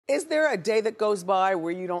Is there a day that goes by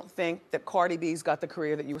where you don't think that Cardi B's got the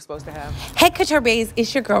career that you were supposed to have? Hey, Couture Bays,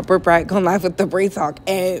 it's your girl, Britt Bright, going live with the Bree Talk.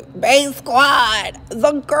 And Bay Squad,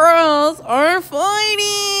 the girls are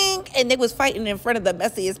fighting. And they was fighting in front of the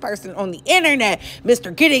messiest person on the internet,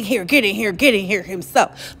 Mr. Get in here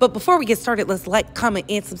himself. But before we get started, let's like, comment,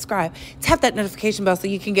 and subscribe. Tap that notification bell so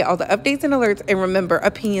you can get all the updates and alerts. And remember,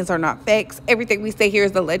 opinions are not facts. Everything we say here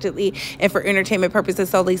is allegedly and for entertainment purposes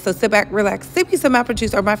solely. So sit back, relax, sip you some apple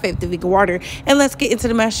juice or my favorite vegan water, and let's get into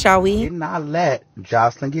the mess, shall we? Did not let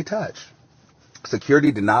Jocelyn get touched.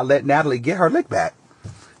 Security did not let Natalie get her lick back.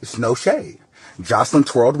 It's no shade. Jocelyn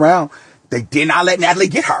twirled around. They did not let Natalie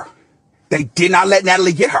get her. They did not let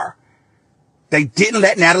Natalie get her. They didn't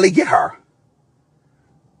let Natalie get her.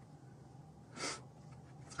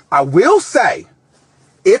 I will say,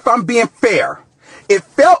 if I'm being fair, it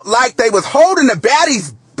felt like they was holding the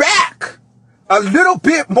baddies back a little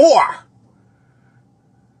bit more.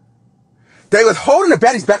 They was holding the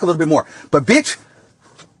baddies back a little bit more. But bitch,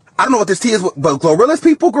 I don't know what this tea is, but Glorilla's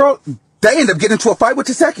people, girl, they ended up getting into a fight with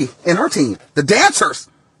Taseki and her team. The dancers.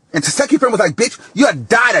 And Taseki friend was like, bitch, you had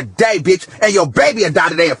died today, bitch. And your baby had died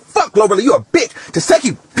today. And fuck Glorilla, you a bitch.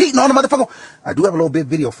 Taseki beating on the motherfucker. I do have a little bit of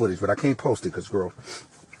video footage, but I can't post it because, girl,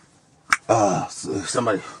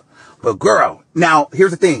 somebody... But girl, now here's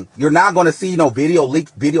the thing. You're not going to see no video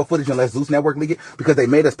footage unless Zeus Network leak it because they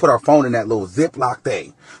made us put our phone in that little Ziploc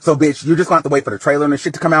thing. So bitch, you're just going to have to wait for the trailer and the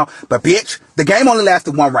shit to come out. But bitch, the game only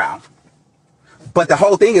lasted one round. But the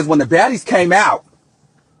whole thing is when the baddies came out,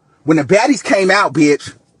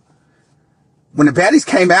 bitch,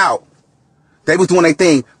 they was doing their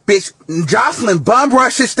thing. Bitch, Jocelyn bum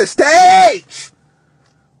rushes the stage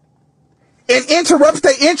and interrupts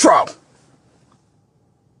the intro.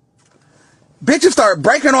 Bitches start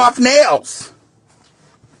breaking off nails.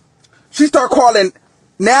 She start calling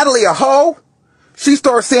Natalie a hoe. She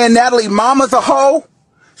started saying Natalie mama's a hoe.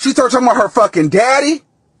 She started talking about her fucking daddy.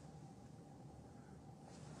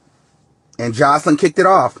 And Jocelyn kicked it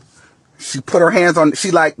off. She put her hands on,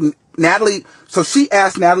 she like, Natalie, so she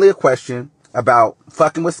asked Natalie a question about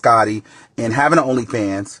fucking with Scotty and having an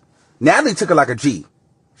OnlyFans. Natalie took it like a G.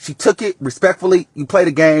 She took it respectfully. You play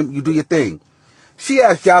the game, you do your thing. She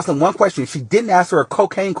asked Jocelyn one question. She didn't ask her a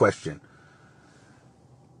cocaine question.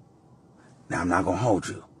 Now, I'm not going to hold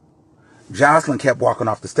you. Jocelyn kept walking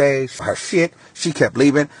off the stage. Her shit, she kept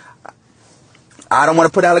leaving. I don't want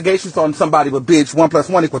to put allegations on somebody, but bitch, 1 +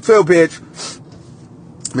 1 = 2,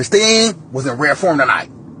 bitch. Miss Thing was in rare form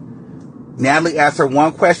tonight. Natalie asked her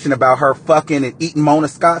one question about her fucking and eating Mona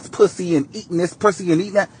Scott's pussy and eating this pussy and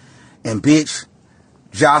eating that. And bitch,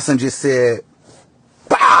 Jocelyn just said,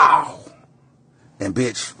 bow. And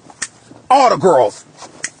bitch, all the girls,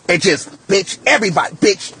 it just, bitch, everybody,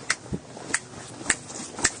 bitch.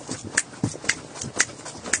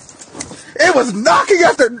 It was knocking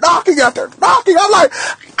after knocking after knocking. I'm like,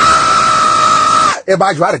 ah! And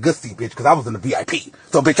mind you, I had a good seat, bitch, because I was in the VIP.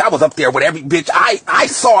 So, bitch, I was up there with every bitch. I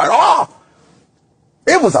saw it all.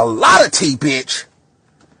 It was a lot of tea, bitch.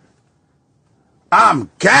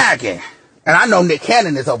 I'm gagging. And I know Nick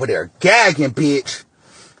Cannon is over there gagging, bitch.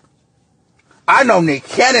 I know Nick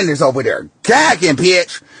Cannon is over there gagging,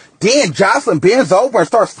 bitch. Then Jocelyn bends over and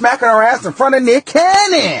starts smacking her ass in front of Nick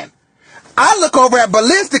Cannon. I look over at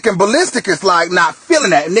Ballistic, and Ballistic is like not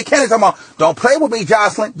feeling that. And Nick Cannon's talking about, don't play with me,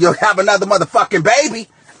 Jocelyn. You'll have another motherfucking baby.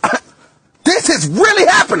 This is really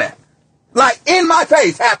happening. Like, in my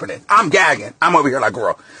face happening. I'm gagging. I'm over here like,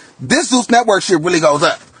 girl, this Zeus Network shit really goes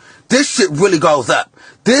up. This shit really goes up.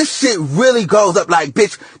 This shit really goes up. Like,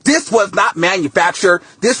 bitch, this was not manufactured.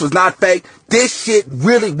 This was not fake. This shit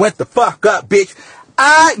really went the fuck up, bitch.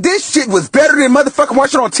 This shit was better than motherfucking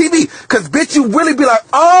watching on TV. Cause, bitch, you really be like,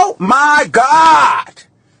 oh my God.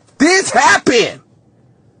 This happened.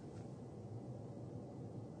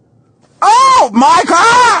 Oh my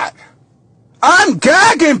God. I'm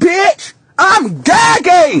gagging, bitch. I'm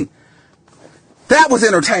gagging. That was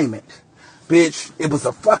entertainment. Bitch, it was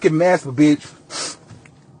a fucking mess, but bitch.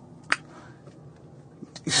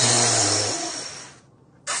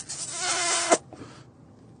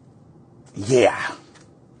 Yeah.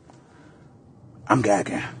 I'm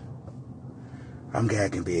gagging. I'm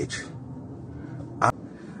gagging, bitch.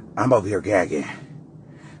 I'm over here gagging.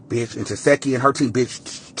 Bitch, and Taseki and her team,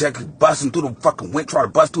 bitch, busting through the fucking wind, trying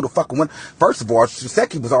to bust through the fucking wind. First of all,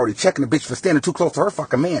 Taseki was already checking the bitch for standing too close to her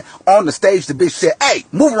fucking man. On the stage, the bitch said, hey,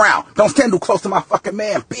 move around. Don't stand too close to my fucking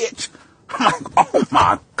man, bitch. I'm like, oh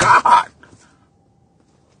my God.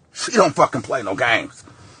 She don't fucking play no games.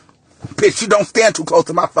 Bitch, you don't stand too close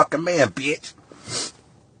to my fucking man, bitch.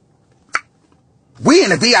 We in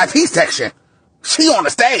the VIP section. She on the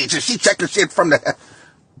stage and she checking shit from the...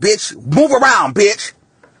 Bitch, move around, bitch.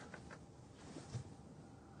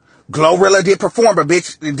 Glorilla did perform, but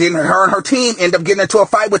bitch, then her and her team end up getting into a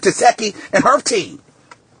fight with Taseki and her team.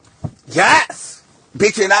 Yes.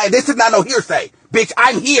 Bitch, and this is not no hearsay. Bitch,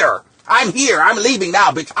 I'm here. I'm here. I'm leaving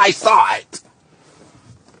now, bitch. I saw it.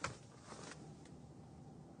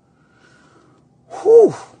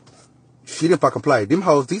 Whew. She didn't fucking play.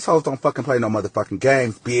 These hoes don't fucking play no motherfucking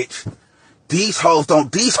games, bitch. These hoes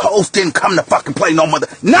didn't come to fucking play no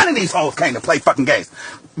none of these hoes came to play fucking games.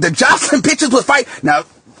 The Jocelyn bitches was fight. Now,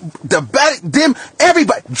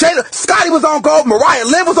 everybody, Jada, Scotty was on go, Mariah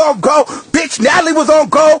Lynn was on go, bitch, Natalie was on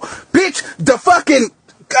go, bitch, the fucking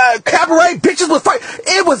cabaret bitches was fighting.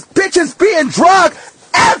 It was bitches being drugged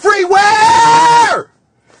everywhere!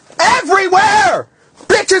 Everywhere!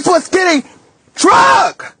 Bitches was getting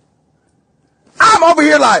drugged! I'm over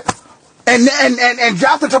here like, and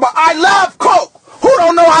Jocelyn talking about, I love coke! Who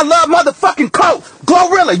don't know I love motherfucking coke?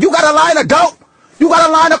 Glorilla, you got a line of dope? You got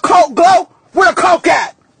a line of coke, Glow? Where the coke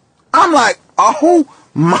at? I'm like, oh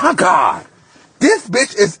my God. This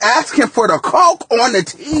bitch is asking for the coke on the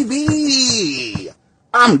TV.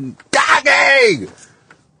 I'm gagging.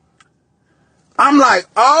 I'm like,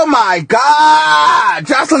 oh my God.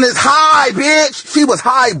 Jocelyn is high, bitch. She was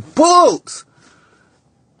high boots.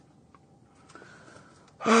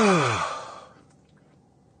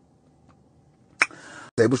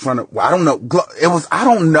 They was trying to, well, I don't know. I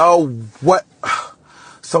don't know what.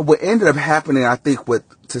 So what ended up happening, I think, with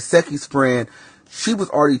Taseki's friend, she was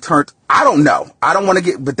already turned. I don't know. I don't want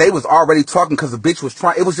to but they was already talking because the bitch was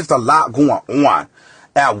trying. It was just a lot going on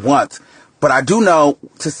at once. But I do know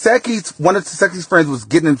one of Taseki's friends was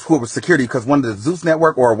getting into it with security because one of the Zeus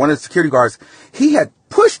network or one of the security guards, he had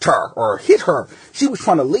pushed her or hit her. She was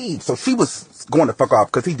trying to leave. So she was going to fuck off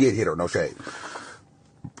because he did hit her. No shade.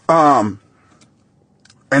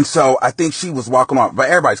 And so I think she was walking on, but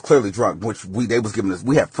everybody's clearly drunk, which they was giving us,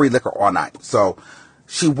 we had free liquor all night. So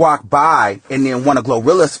she walked by and then one of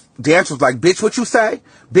Glorilla's dancers was like, bitch, what you say?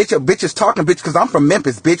 Bitch, a bitch is talking, bitch, cause I'm from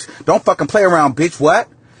Memphis, bitch. Don't fucking play around, bitch. What?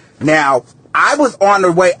 Now, I was on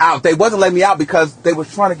the way out. They wasn't letting me out because they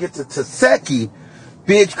was trying to get to Taseki,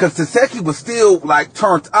 bitch, cause Taseki was still like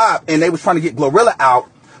turned up and they was trying to get Glorilla out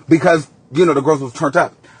because, you know, the girls was turned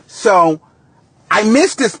up. So I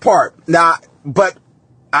missed this part. Now, but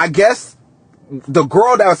I guess the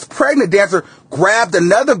girl that was pregnant dancer grabbed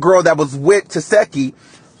another girl that was with Taseki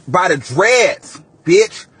by the dreads,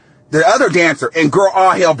 bitch. The other dancer, and girl,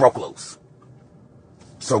 all hell broke loose.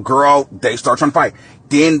 So girl, they start trying to fight.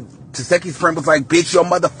 Then Taseki's friend was like, bitch, your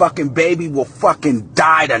motherfucking baby will fucking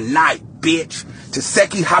die tonight, bitch.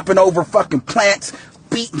 Taseki hopping over fucking plants,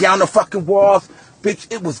 beating down the fucking walls. Bitch,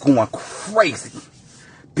 it was going crazy.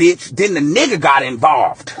 Bitch, then the nigga got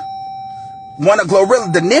involved. One of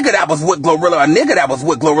Glorilla, the nigga that was with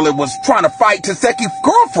Glorilla, was trying to fight Taseki's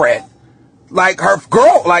girlfriend. Like her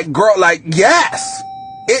girl, yes.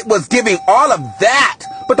 It was giving all of that.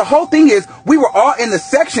 But the whole thing is, we were all in the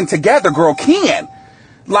section together, girl, Ken.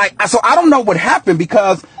 Like, so I don't know what happened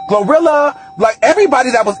because Glorilla, like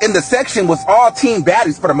everybody that was in the section was all team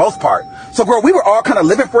baddies for the most part. So girl, we were all kind of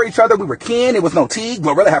living for each other. We were kin. It was no tea.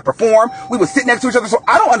 Glorilla had performed. We would sit next to each other. So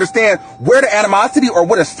I don't understand where the animosity or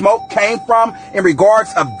where the smoke came from in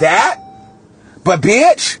regards of that. But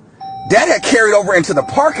bitch, that had carried over into the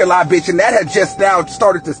parking lot, bitch. And that had just now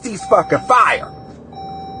started to cease fucking fire.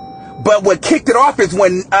 But what kicked it off is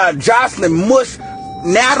when Jocelyn mushed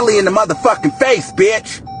Natalie in the motherfucking face,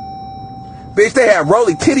 bitch. Bitch, they had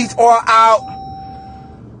roly titties all out.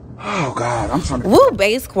 Oh, God, I'm trying to... Woo,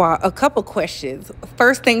 Bass Squad, a couple questions.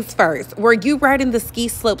 First things first, were you riding the ski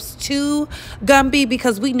slopes too, Gumby?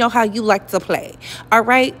 Because we know how you like to play. All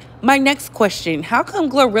right? My next question, how come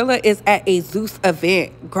Glorilla is at a Zeus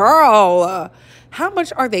event? Girl, how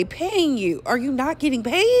much are they paying you? Are you not getting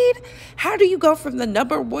paid? How do you go from the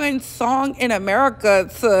 #1 song in America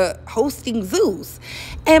to hosting Zeus?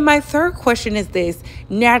 And my third question is this.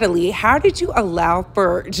 Natalie, how did you allow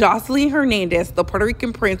for Jocelyn Hernandez, the Puerto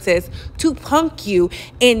Rican princess, to punk you?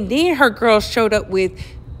 And then her girls showed up with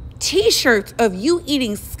T-shirts of you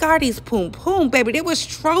eating Scotty's poom poom, baby. They was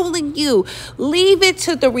trolling you. Leave it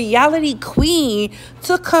to the reality queen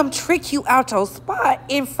to come trick you out your spot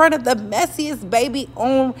in front of the messiest baby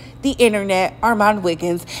on the internet, Armon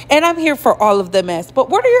Wiggins. And I'm here for all of the mess.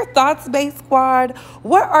 But what are your thoughts, Bass Squad?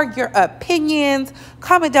 What are your opinions?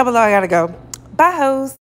 Comment down below. I gotta go. Bye, hoes.